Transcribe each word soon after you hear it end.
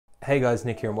Hey guys,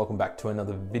 Nick here and welcome back to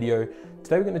another video.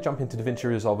 Today we're going to jump into Davinci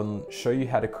Resolve and show you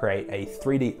how to create a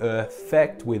 3D earth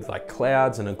effect with like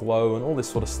clouds and a glow and all this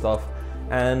sort of stuff.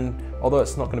 And although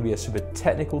it's not going to be a super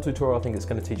technical tutorial, I think it's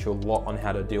going to teach you a lot on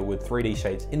how to deal with 3D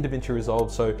shapes in Davinci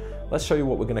Resolve. So let's show you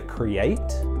what we're going to create.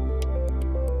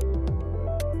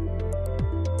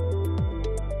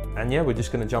 And yeah, we're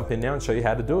just going to jump in now and show you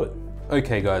how to do it.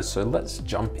 Okay guys, so let's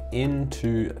jump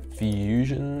into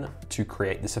Fusion to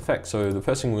create this effect. So the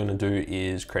first thing we're going to do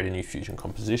is create a new Fusion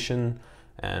composition,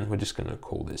 and we're just going to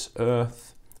call this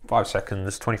Earth. 5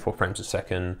 seconds, 24 frames a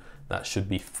second, that should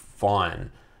be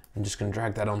fine. I'm just going to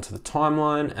drag that onto the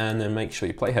timeline and then make sure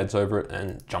you play heads over it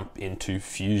and jump into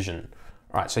Fusion.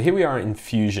 All right, so here we are in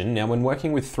Fusion. Now when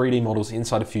working with 3D models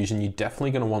inside of Fusion, you're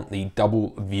definitely going to want the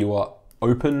double viewer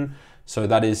open. So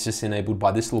that is just enabled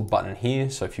by this little button here.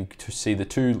 So if you see the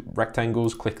two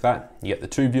rectangles, click that, you get the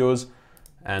two viewers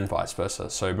and vice versa.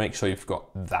 So make sure you've got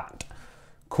that.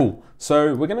 Cool.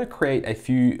 So we're going to create a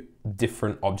few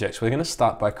different objects. We're going to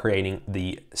start by creating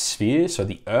the sphere, so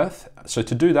the Earth. So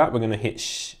to do that, we're going to hit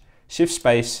Shift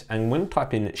Space and we're going to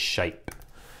type in shape.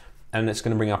 And it's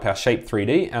going to bring up our shape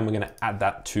 3D and we're going to add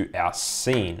that to our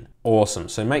scene. Awesome.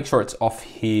 So make sure it's off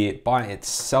here by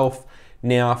itself.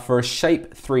 Now for a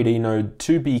shape 3D node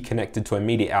to be connected to a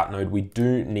media out node, we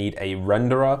do need a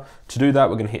renderer. To do that,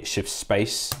 we're going to hit Shift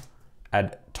Space,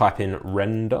 type in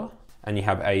render, and you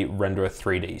have a renderer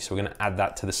 3D. So we're going to add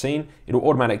that to the scene. It'll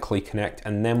automatically connect,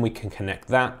 and then we can connect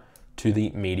that to the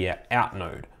media out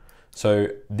node. So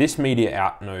this media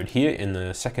out node here in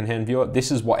the second-hand viewer, this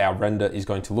is what our render is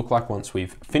going to look like once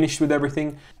we've finished with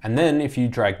everything. And then if you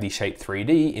drag the shape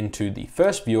 3D into the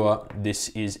first viewer, this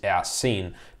is our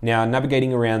scene. Now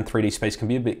navigating around 3D space can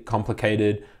be a bit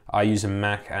complicated. I use a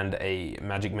Mac and a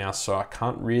Magic Mouse, so I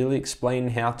can't really explain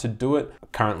how to do it.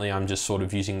 Currently, I'm just sort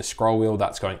of using the scroll wheel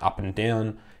that's going up and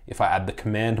down. If I add the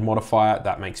command modifier,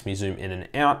 that makes me zoom in and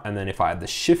out. And then if I add the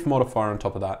shift modifier on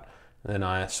top of that, then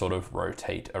I sort of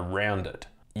rotate around it.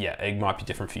 Yeah, it might be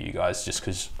different for you guys just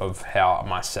because of how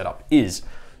my setup is.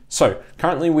 So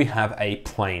currently we have a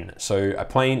plane. So a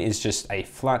plane is just a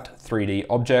flat 3D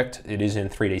object. It is in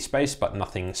 3D space, but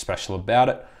nothing special about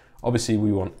it. Obviously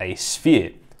we want a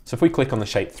sphere. So if we click on the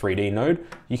shape 3D node,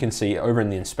 you can see over in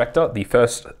the inspector, the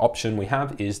first option we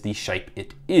have is the shape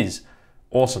it is.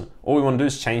 Awesome. All we want to do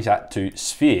is change that to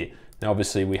sphere. Now,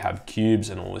 obviously we have cubes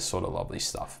and all this sort of lovely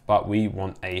stuff, but we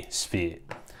want a sphere.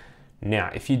 Now,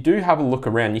 if you do have a look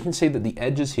around, you can see that the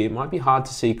edges here might be hard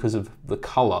to see because of the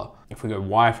color. If we go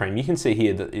wireframe, you can see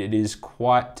here that it is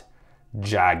quite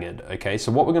jagged, okay?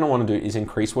 So what we're gonna wanna do is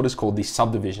increase what is called the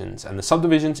subdivisions. And the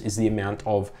subdivisions is the amount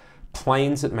of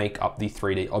planes that make up the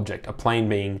 3D object. A plane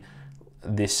being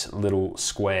this little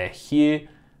square here,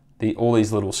 all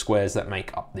these little squares that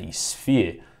make up the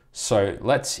sphere. So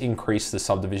let's increase the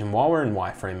subdivision while we're in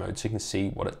wireframe mode so you can see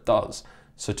what it does.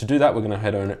 So to do that, we're going to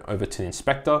head on over to the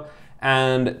inspector,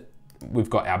 and we've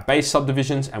got our base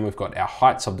subdivisions and we've got our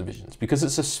height subdivisions. Because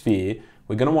it's a sphere,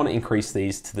 we're going to want to increase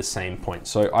these to the same point.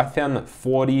 So I found that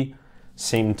 40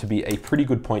 seemed to be a pretty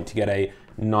good point to get a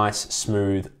nice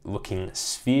smooth looking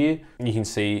sphere. You can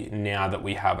see now that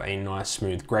we have a nice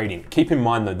smooth gradient. Keep in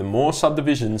mind though, the more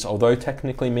subdivisions, although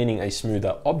technically meaning a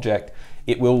smoother object,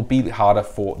 it will be harder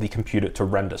for the computer to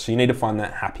render. So you need to find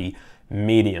that happy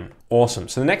medium. Awesome.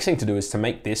 So the next thing to do is to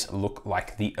make this look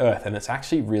like the Earth, and it's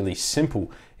actually really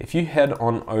simple. If you head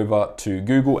on over to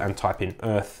Google and type in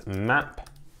Earth map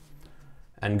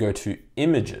and go to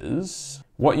images,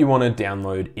 what you want to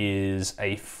download is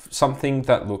something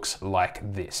that looks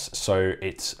like this. So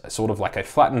it's sort of like a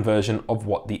flattened version of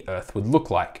what the Earth would look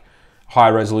like.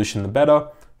 Higher resolution, the better.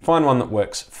 Find one that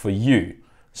works for you.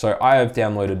 So I have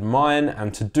downloaded mine,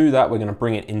 and to do that, we're going to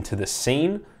bring it into the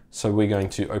scene. So we're going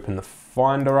to open the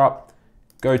Finder up,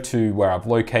 go to where I've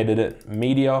located it,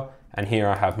 Media, and here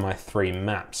I have my 3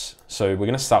 maps. So we're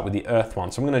going to start with the Earth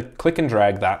one. So I'm going to click and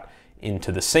drag that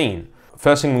into the scene.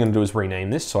 First thing I'm going to do is rename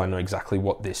this so I know exactly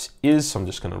what this is. So I'm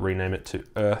just going to rename it to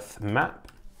Earth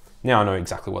Map. Now I know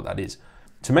exactly what that is.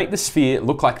 To make the sphere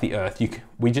look like the Earth,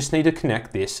 we just need to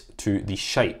connect this to the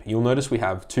shape. You'll notice we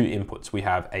have 2 inputs. We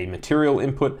have a material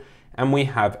input and we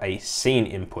have a scene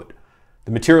input.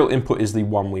 The material input is the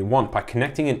one we want. By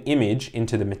connecting an image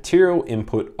into the material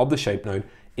input of the shape node,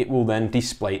 it will then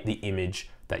display the image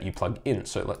that you plug in.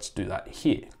 So let's do that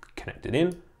here. Connect it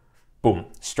in. Boom.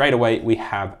 Straight away, we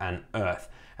have an Earth.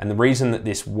 And the reason that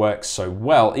this works so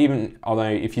well, although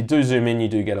if you do zoom in, you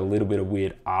do get a little bit of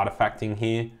weird artifacting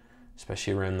here,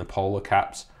 especially around the polar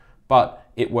caps, but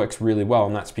it works really well,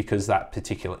 and that's because that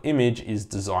particular image is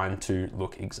designed to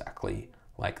look exactly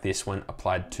like this when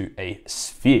applied to a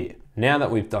sphere. Now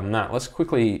that we've done that, let's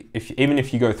quickly, even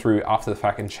if you go through after the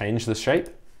fact and change the shape,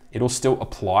 it'll still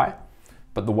apply,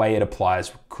 but the way it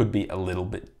applies could be a little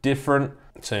bit different.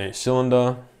 So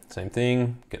cylinder, same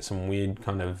thing, get some weird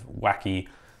kind of wacky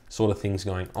sort of things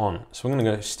going on. So we're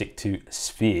gonna go stick to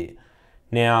sphere.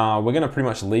 Now we're gonna pretty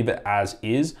much leave it as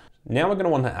is. Now we're gonna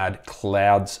want to add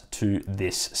clouds to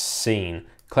this scene.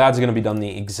 Clouds are gonna be done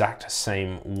the exact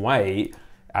same way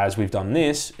as we've done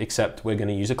this, except we're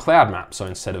gonna use a cloud map. So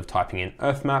instead of typing in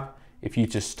earth map, if you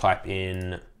just type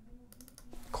in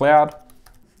cloud,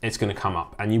 it's gonna come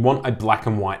up. And you want a black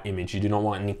and white image. You do not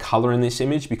want any color in this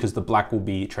image because the black will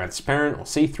be transparent or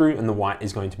see-through and the white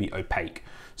is going to be opaque.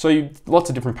 So lots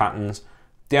of different patterns.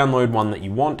 Download one that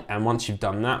you want, and once you've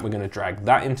done that, we're gonna drag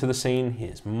that into the scene.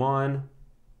 Here's mine,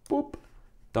 boop,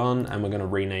 done, and we're gonna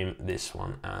rename this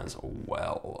one as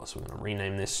well. So we're gonna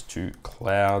rename this to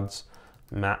clouds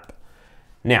map.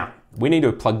 Now, we need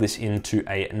to plug this into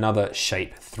another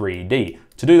shape 3D.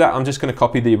 To do that, I'm just gonna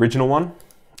copy the original one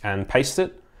and paste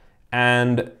it.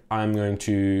 And I'm going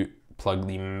to plug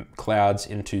the clouds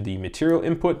into the material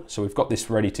input. So we've got this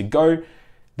ready to go.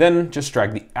 Then just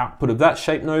drag the output of that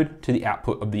shape node to the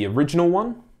output of the original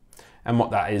one. And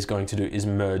what that is going to do is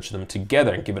merge them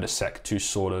together and give it a sec to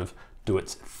sort of do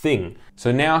its thing.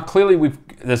 So now clearly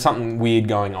there's something weird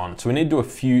going on. So we need to do a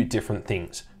few different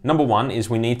things. Number one is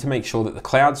we need to make sure that the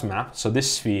clouds map, so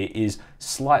this sphere is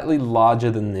slightly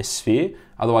larger than this sphere.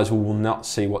 Otherwise we will not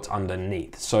see what's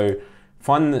underneath. So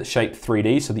find the shape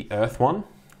 3D, so the earth one.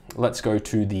 Let's go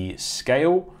to the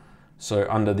scale. So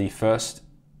under the first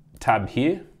tab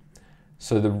here.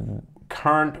 So the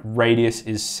current radius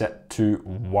is set to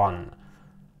 1.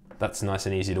 That's nice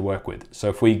and easy to work with. So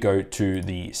if we go to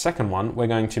the second one, we're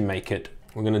going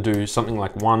to do something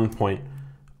like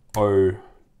 1.05.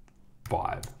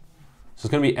 So it's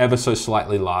gonna be ever so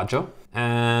slightly larger.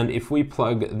 And if we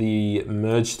plug the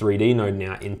merge 3D node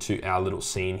now into our little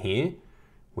scene here,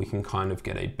 we can kind of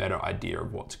get a better idea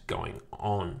of what's going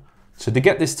on. So to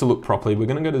get this to look properly, we're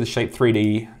gonna go to the shape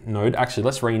 3D node. Actually,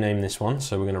 let's rename this one.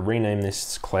 So we're gonna rename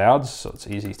this clouds, so it's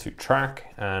easy to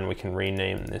track, and we can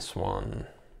rename this one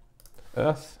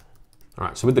earth. All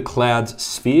right, so with the clouds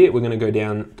sphere, we're gonna go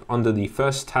down under the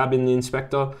first tab in the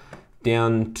inspector,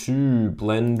 down to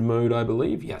blend mode, I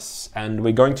believe, yes. And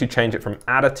we're going to change it from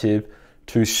additive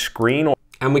to screen.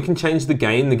 And we can change the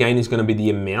gain. The gain is going to be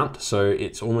the amount, so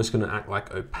it's almost going to act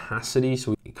like opacity,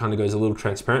 so it kind of goes a little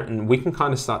transparent, and we can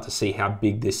kind of start to see how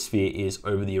big this sphere is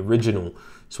over the original.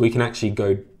 So we can actually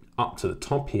go up to the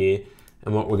top here,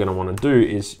 and what we're going to want to do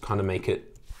is kind of make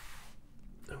it,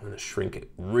 I'm going to shrink it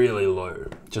really low,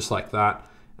 just like that,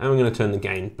 and we're going to turn the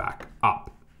gain back up.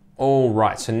 All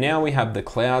right, so now we have the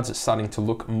clouds. It's starting to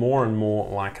look more and more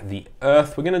like the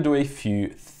earth. We're gonna do a few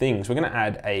things. We're gonna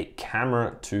add a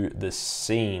camera to the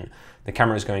scene. The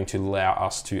camera is going to allow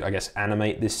us to, I guess,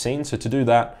 animate this scene. So to do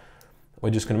that,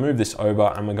 we're just gonna move this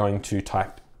over and we're going to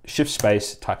type shift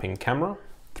space, type in camera,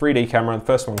 3D camera. The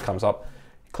first one comes up,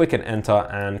 click and enter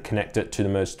and connect it to the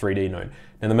merge 3D node.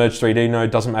 Now the merge 3D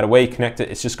node, doesn't matter where you connect it,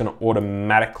 it's just gonna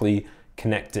automatically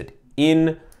connect it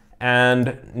in.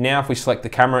 And now if we select the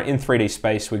camera in 3D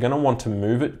space, we're gonna want to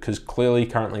move it because clearly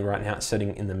currently right now it's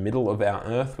sitting in the middle of our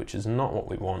earth, which is not what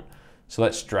we want. So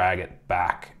let's drag it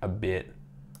back a bit.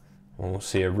 We'll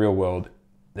see a real world,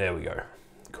 there we go,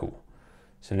 cool.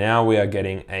 So now we are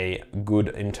getting a good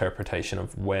interpretation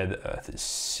of where the earth is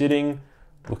sitting,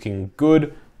 looking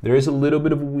good. There is a little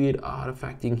bit of a weird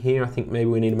artifact in here. I think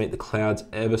maybe we need to make the clouds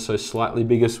ever so slightly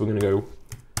bigger. So we're gonna go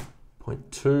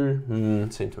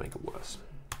 0.2, seem to make it worse.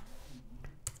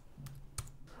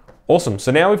 Awesome,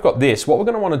 so now we've got this. What we're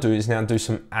gonna wanna do is now do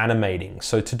some animating.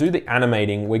 So to do the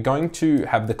animating, we're going to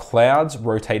have the clouds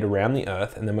rotate around the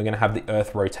earth and then we're gonna have the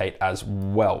earth rotate as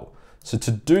well. So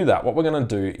to do that, what we're gonna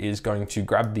do is going to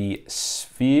grab the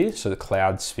sphere, so the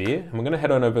cloud sphere, and we're gonna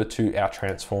head on over to our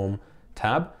transform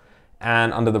tab.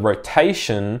 And under the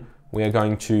rotation, we are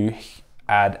going to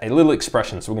add a little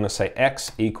expression. So we're gonna say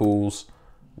X equals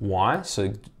Y.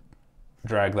 So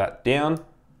drag that down.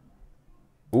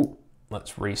 Ooh.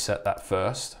 Let's reset that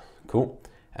first, cool.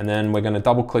 And then we're gonna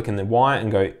double click in the Y and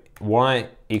go Y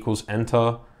equals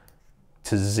enter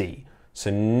to Z. So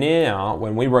now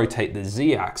when we rotate the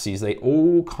Z axes, they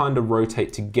all kind of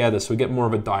rotate together. So we get more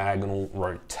of a diagonal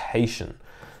rotation.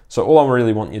 So all I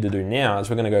really want you to do now is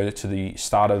we're gonna go to the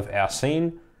start of our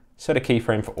scene, set a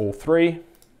keyframe for all three,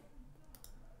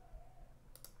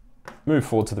 move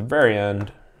forward to the very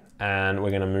end, and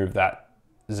we're gonna move that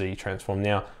Z transform.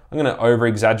 Now, I'm gonna over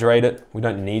exaggerate it. We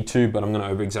don't need to, but I'm gonna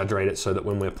over exaggerate it so that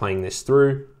when we're playing this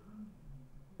through,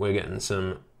 we're getting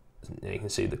some, you can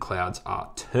see the clouds are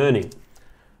turning.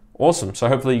 Awesome, so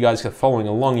hopefully you guys are following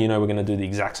along. You know we're gonna do the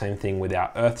exact same thing with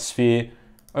our Earth sphere.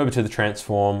 Over to the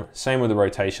transform, same with the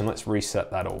rotation. Let's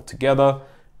reset that all together.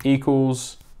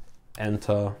 Equals,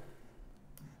 enter,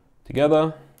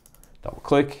 together, double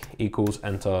click, equals,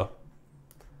 enter,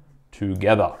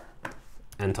 together,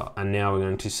 enter. And now we're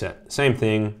going to set the same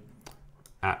thing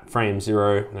at frame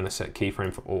 0. I'm gonna set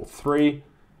keyframe for all 3.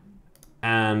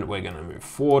 And we're gonna move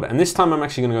forward. And this time I'm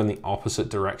actually gonna go in the opposite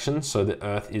direction. So the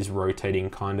Earth is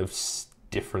rotating kind of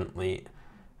differently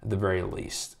at the very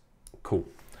least. Cool.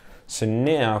 So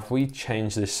now if we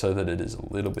change this so that it is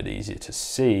a little bit easier to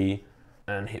see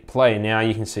and hit play, now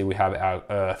you can see we have our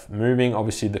Earth moving.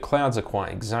 Obviously the clouds are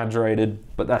quite exaggerated,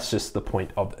 but that's just the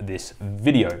point of this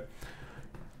video.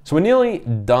 So we're nearly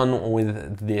done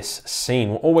with this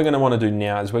scene. All we're gonna wanna do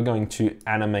now is we're going to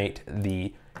animate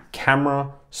the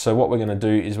camera. So what we're gonna do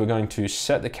is we're going to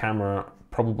set the camera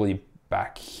probably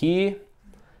back here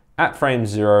at frame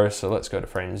 0. So let's go to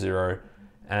frame 0.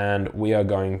 And we are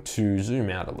going to zoom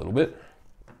out a little bit.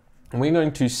 And we're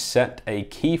going to set a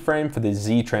keyframe for the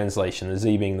Z translation, the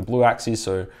Z being the blue axis.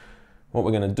 So what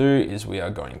we're gonna do is we are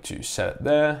going to set it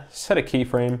there, set a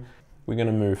keyframe. We're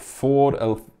gonna move forward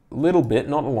a little bit,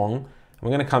 not long. And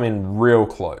we're gonna come in real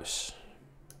close.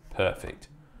 Perfect.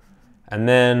 And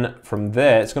then from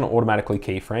there, it's gonna automatically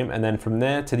keyframe. And then from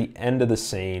there to the end of the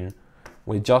scene,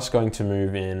 we're just going to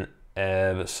move in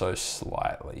ever so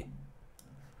slightly.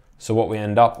 So what we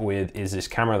end up with is this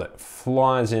camera that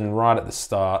flies in right at the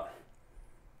start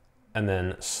and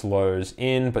then slows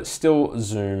in, but still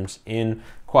zooms in.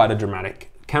 Quite a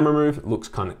dramatic camera move. It looks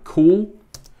kind of cool.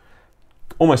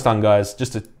 Almost done, guys.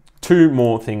 Just 2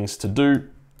 more things to do.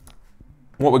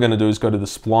 What we're gonna do is go to the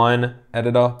spline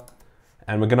editor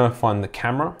and we're gonna find the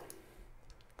camera.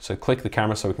 So click the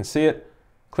camera so we can see it.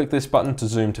 Click this button to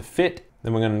zoom to fit.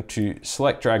 Then we're going to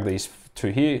select, drag these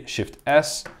to here, Shift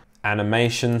S,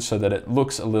 animation so that it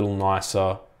looks a little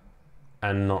nicer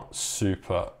and not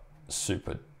super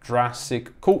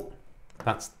drastic. Cool,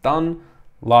 that's done.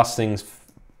 Last thing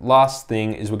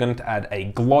is we're going to add a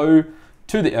glow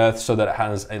to the Earth so that it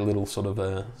has a little sort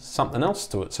of something else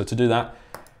to it. So to do that,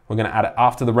 we're going to add it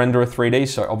after the renderer 3D.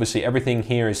 So obviously everything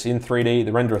here is in 3D.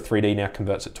 The renderer 3D now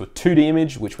converts it to a 2D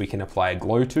image, which we can apply a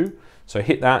glow to. So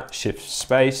hit that, Shift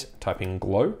Space, type in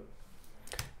glow.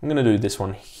 I'm going to do this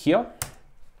one here.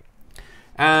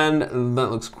 And that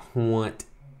looks quite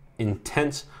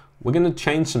intense. We're going to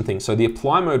change some things. So the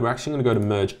apply mode, we're actually going to go to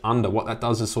merge under. What that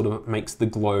does is sort of makes the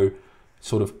glow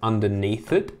sort of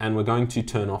underneath it. And we're going to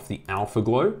turn off the alpha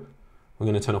glow. We're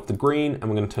going to turn off the green and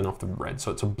we're going to turn off the red.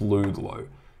 So it's a blue glow.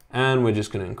 And we're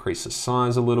just going to increase the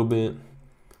size a little bit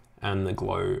and the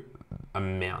glow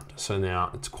amount. So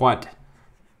now it's quite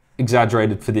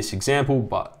exaggerated for this example,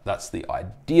 but that's the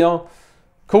idea.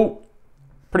 Cool.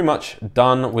 Pretty much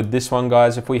done with this one,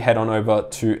 guys. If we head on over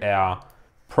to our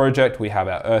project, we have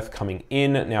our Earth coming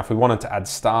in. Now, if we wanted to add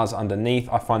stars underneath,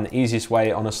 I find the easiest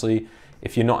way, honestly,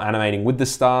 if you're not animating with the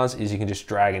stars, is you can just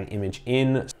drag an image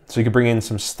in. So you could bring in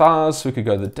some stars. So we could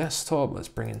go to the desktop. Let's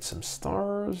bring in some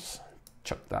stars.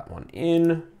 Chuck that one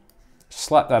in.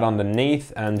 Slap that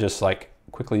underneath and just like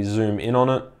quickly zoom in on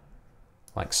it,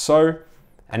 like so.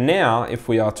 And now, if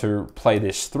we are to play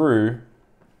this through,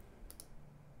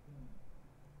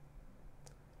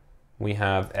 we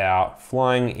have our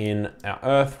flying in, our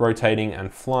Earth rotating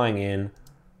and flying in.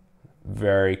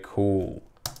 Very cool.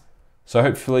 So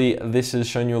hopefully this has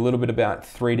shown you a little bit about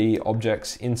 3D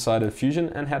objects inside of Fusion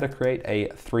and how to create a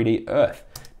 3D Earth.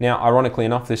 Now, ironically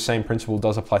enough, this same principle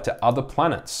does apply to other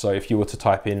planets. So if you were to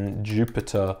type in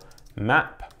Jupiter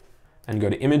map and go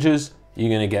to images, you're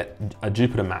gonna get a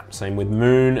Jupiter map. Same with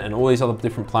Moon and all these other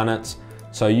different planets.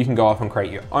 So you can go off and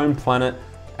create your own planet.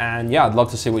 And yeah, I'd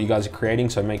love to see what you guys are creating.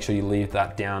 So make sure you leave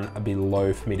that down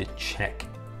below for me to check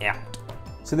out.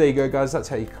 So there you go, guys. That's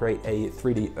how you create a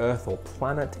 3D Earth or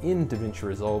planet in Davinci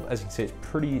Resolve. As you can see, it's a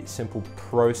pretty simple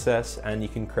process and you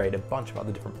can create a bunch of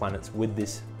other different planets with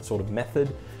this sort of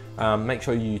method. Make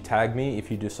sure you tag me if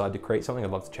you decide to create something.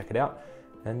 I'd love to check it out.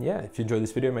 And yeah, if you enjoyed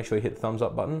this video, make sure you hit the thumbs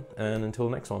up button. And until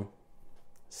the next one,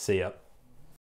 see ya.